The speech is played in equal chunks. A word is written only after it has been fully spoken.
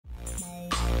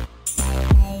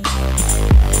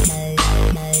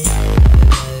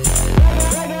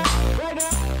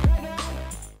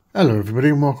Hello everybody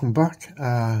and welcome back,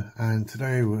 and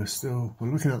today we're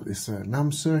looking at this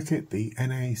NAM circuit, the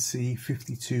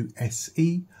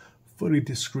NAC52Se fully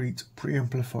discrete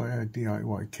pre-amplifier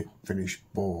DIY kit finished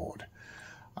board.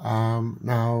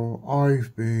 Now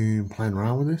I've been playing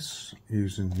around with this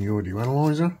using the audio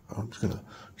analyzer. I'm just going to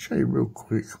show you real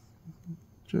quick.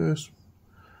 It's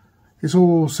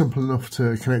all simple enough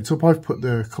to connect up. I've put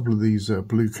a couple of these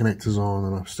blue connectors on,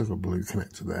 and I've stuck a blue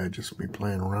connector there just for me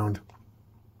playing around.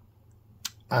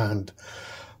 And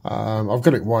I've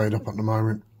got it wired up at the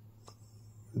moment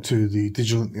to the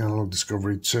Digilent Analog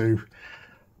Discovery 2,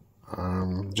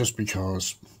 just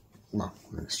because, well,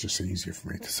 it's just easier for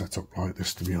me to set up like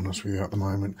this, to be honest with you, at the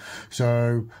moment.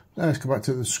 So let's go back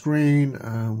to the screen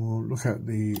and we'll look at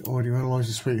the audio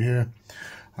analyzer suite here.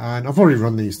 And I've already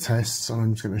run these tests, and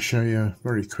I'm just going to show you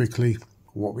very quickly.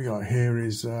 What we got here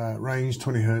is range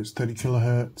 20 Hz, 30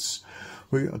 kilohertz.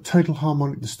 We got a total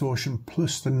harmonic distortion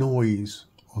plus the noise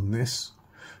on this.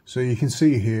 So you can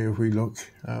see here, if we look,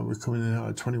 we're coming in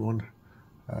at 21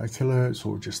 kilohertz,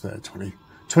 or just there,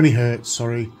 20 hertz,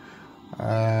 sorry.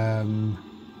 And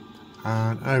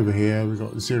over here we've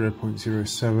got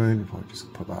 0.07. if I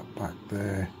just put that back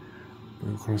there,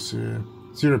 go across here,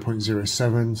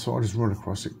 0.07. so I'll just run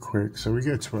across it quick. So we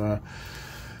go to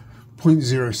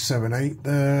 0.078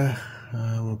 there.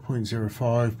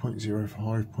 0.05,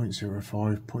 0.05,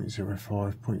 0.05,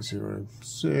 0.05,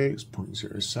 0.06,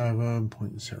 0.07,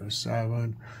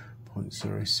 0.07,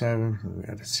 0.07, we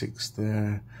had a 6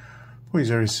 there,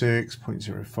 0.06,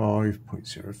 0.05,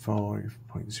 0.05,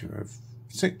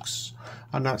 0.06,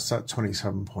 and that's at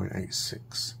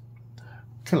 27.86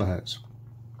 kilohertz.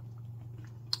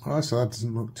 Alright, so that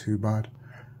doesn't look too bad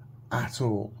at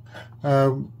all.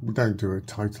 We don't do a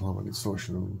total harmonic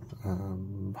distortion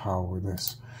power with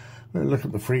this. But look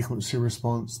at the frequency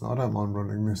response. Now, I don't mind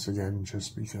running this again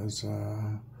just because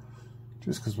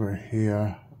we're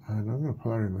here, and I'm going to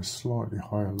put that in a slightly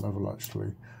higher level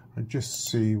actually, and just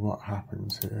see what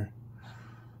happens here.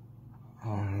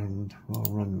 And I'll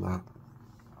run that.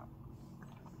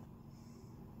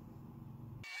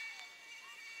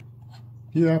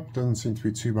 Yep, doesn't seem to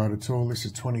be too bad at all. This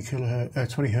is 20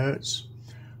 hertz.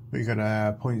 We got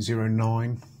a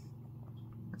 0.09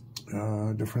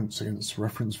 difference against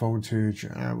reference voltage.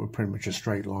 We're pretty much a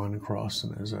straight line across,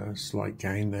 and there's a slight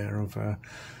gain there of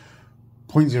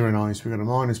 0.09. So we got a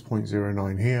minus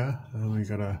 0.09 here, and we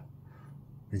got a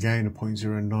gain of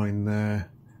 0.09 there.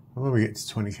 And when we get to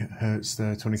 20 hertz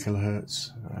there, 20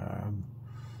 kilohertz,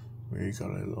 we got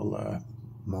a little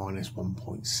minus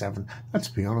 1.7. And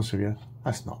to be honest with you,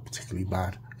 that's not particularly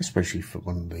bad, especially for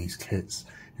one of these kits.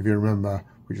 If you remember,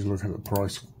 we just look at the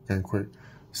price again quick.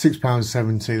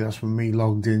 £6.70, that's from me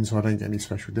logged in, so I don't get any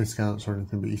special discounts or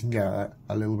anything, but you can get that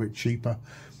a little bit cheaper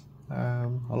a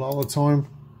lot of the time.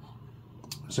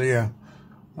 So yeah,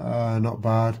 not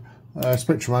bad.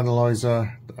 Spectrum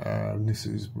analyzer, this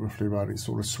is roughly about its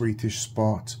sort of sweetish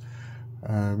spot.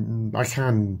 I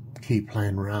can keep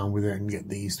playing around with it and get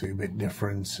these to be a bit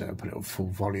different. Put it on full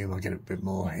volume, I get a bit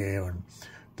more here, and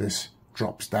this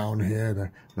drops down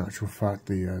here. In actual fact,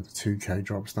 the 2K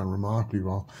drops down remarkably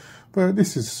well. But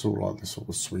this is sort of like the sort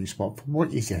of sweet spot for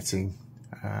what you're getting,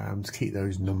 to keep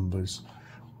those numbers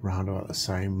round about the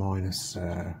same. Minus,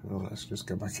 well, let's just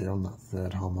go back here on that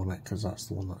third harmonic, because that's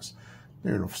the one that's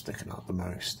near enough sticking out the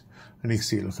most. And you can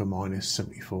see, look, at minus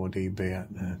 74 dB at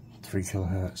 3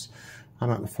 kilohertz,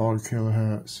 and at the 5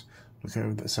 kilohertz, look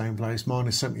over the same place,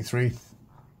 minus 73.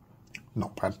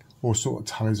 Not bad. All sort of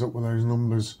tallies up with those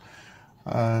numbers.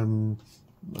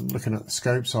 Looking at the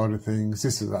scope side of things,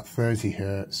 this is at 30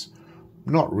 hertz.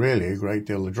 Not really a great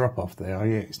deal of drop off there.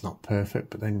 Yeah, it's not perfect,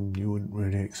 but then you wouldn't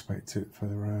really expect it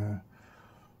for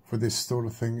this sort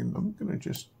of thing. And I'm going to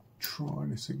just try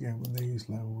this again with these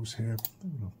levels here.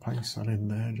 I'm going to paste that in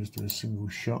there, just do a single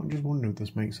shot. I'm just wondering if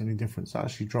this makes any difference. It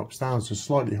actually drops down to a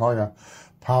slightly higher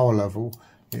power level.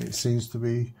 It seems to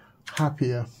be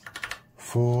happier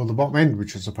for the bottom end,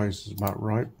 which I suppose is about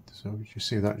right. So you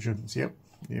see that jumps, yep,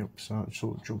 so it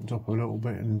sort of jumped up a little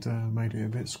bit and made it a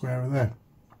bit squarer there.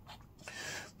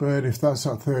 But if that's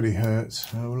at 30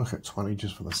 hertz, we'll look at 20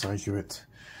 just for the sake of it,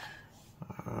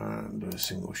 and do a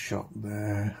single shot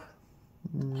there.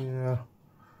 Yeah,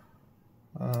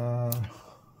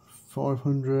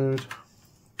 500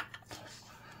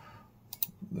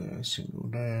 there, single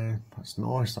there. That's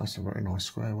nice. That's a very nice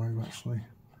square wave actually.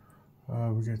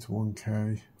 We go to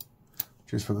 1K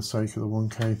just for the sake of the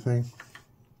 1K thing.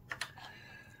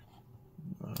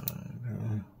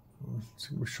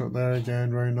 Single shot there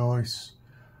again, very nice.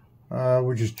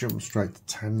 We'll just jump straight to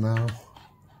 10 now.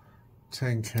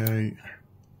 10K.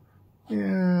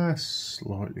 Yeah,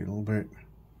 slightly, a little bit.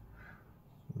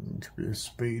 It could be a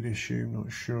speed issue,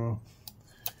 not sure.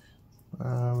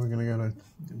 We're going to go to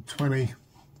 20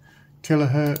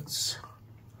 kilohertz.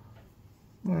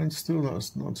 And still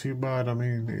that's not too bad. I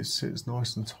mean, it sits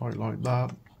nice and tight like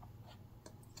that.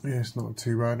 Yeah, it's not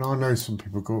too bad. I know some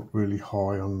people got really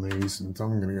high on these, and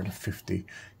I'm going to go to 50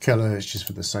 kilohertz just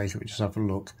for the sake of it. Just have a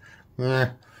look.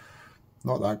 Not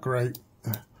that great.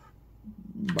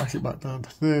 Back it back down to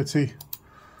 30.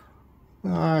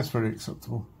 That's very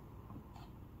acceptable.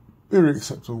 Very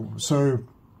acceptable. So,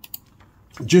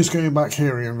 just going back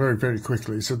here again very, very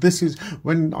quickly. So this is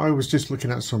when I was just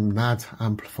looking at some NAD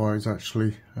amplifiers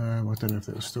actually. I don't know if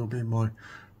it'll still be my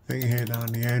thing here down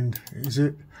the end. Is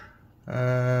it?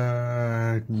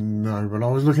 No, but I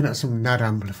was looking at some NAD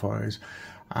amplifiers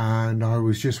and I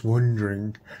was just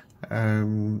wondering,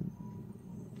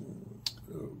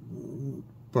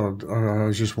 but I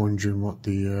was just wondering what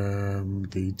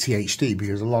the THD,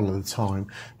 because a lot of the time,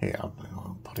 here,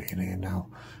 I'll put it in here now.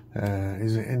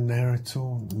 Is it in there at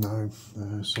all? No.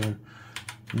 So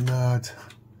NAD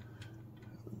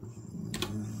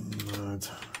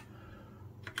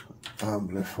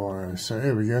amplifier. So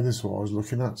here we go. This is what I was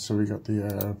looking at. So we got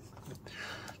the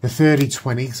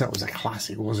 3020, because that was a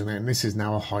classic, wasn't it? And this is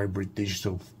now a hybrid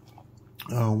digital.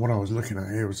 What I was looking at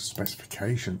here was the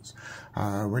specifications.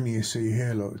 When you see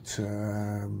here, look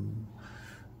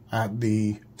at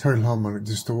the total harmonic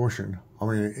distortion. I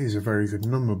mean, it is a very good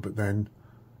number, but then,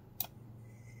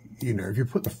 you know, if you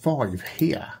put the 5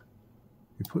 here,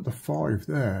 you put the 5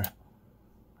 there,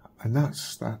 and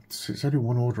that's it's only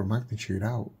one order of magnitude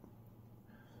out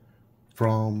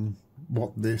from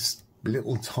what this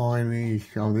little tiny,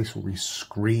 oh, this will be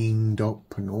screened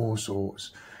up and all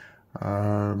sorts.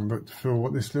 But for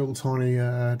what this little tiny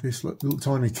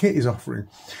kit is offering,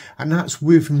 and that's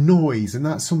with noise, and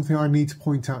that's something I need to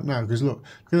point out now, because look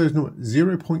at those numbers,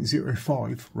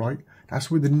 0.05, right? That's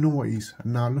with the noise.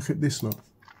 And now look at this, look,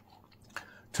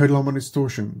 total harmonic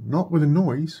distortion, not with the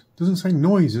noise. Doesn't say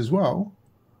noise as well.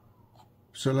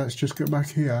 So let's just go back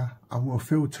here and we'll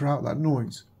filter out that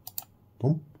noise.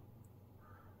 Boom.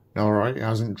 All right, it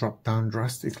hasn't dropped down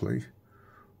drastically,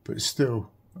 but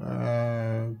still.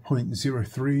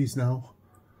 0.03s now,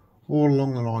 all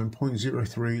along the line,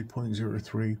 0.03,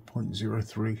 0.03,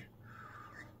 0.03,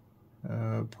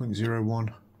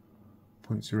 0.01,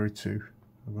 0.02.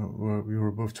 We were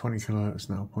above 20 kilohertz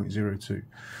now, 0.02.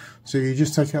 So you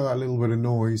just take out that little bit of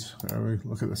noise.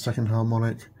 Look at the second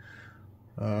harmonic,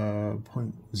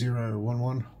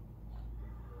 0.011.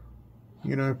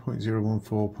 You know,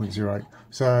 0.014, 0.08.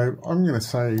 So I'm going to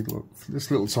say, look, for this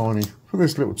little tiny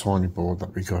board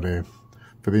that we got here,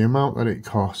 for the amount that it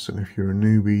costs, and if you're a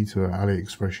newbie to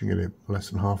AliExpress, you get it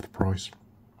less than half the price.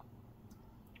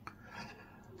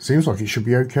 Seems like it should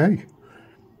be okay.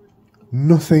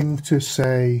 Nothing to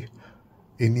say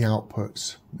in the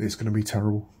outputs it's going to be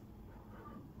terrible.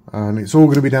 And it's all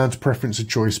going to be down to preference of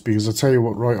choice, because I'll tell you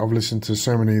what, right, I've listened to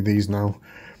so many of these now.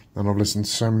 And I've listened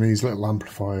to so many of these little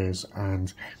amplifiers,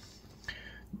 and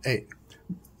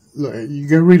look, you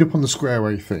go read up on the square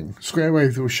wave thing. Square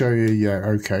wave will show you, yeah,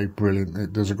 okay,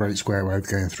 brilliant, there's a great square wave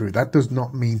going through. That does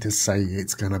not mean to say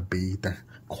it's going to be the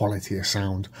quality of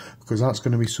sound, because that's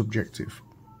going to be subjective.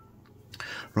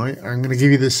 Right, I'm going to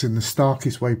give you this in the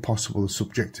starkest way possible. The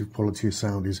subjective quality of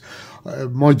sound is,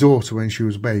 my daughter, when she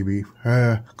was a baby,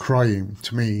 her crying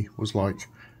to me was like,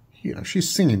 you know, she's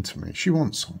singing to me. She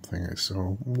wants something.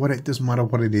 So it doesn't matter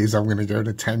what it is, I'm going to go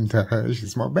to 10 to her.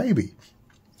 She's my baby.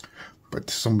 But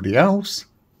to somebody else,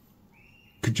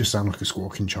 could just sound like a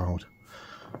squawking child.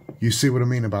 You see what I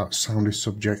mean about sound is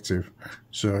subjective.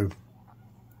 So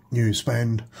you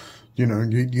spend, you know,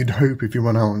 you'd hope if you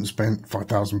went out and spent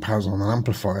 £5,000 on an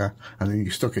amplifier and then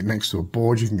you stuck it next to a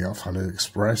board you can get off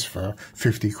AliExpress for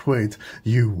 50 quid,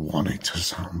 you want it to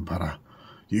sound better.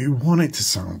 You want it to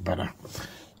sound better.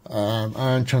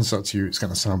 And chances are to you it's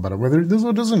going to sound better. Whether it does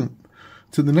or doesn't,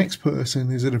 to the next person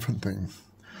is a different thing.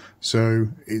 So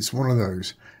it's one of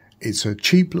those. It's a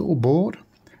cheap little board.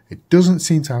 It doesn't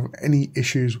seem to have any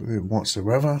issues with it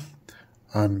whatsoever.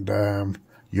 And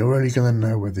you're only going to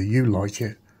know whether you like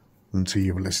it until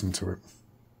you've listened to it.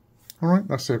 Alright,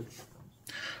 that's it.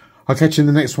 I'll catch you in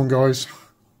the next one, guys.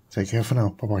 Take care for now.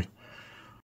 Bye-bye.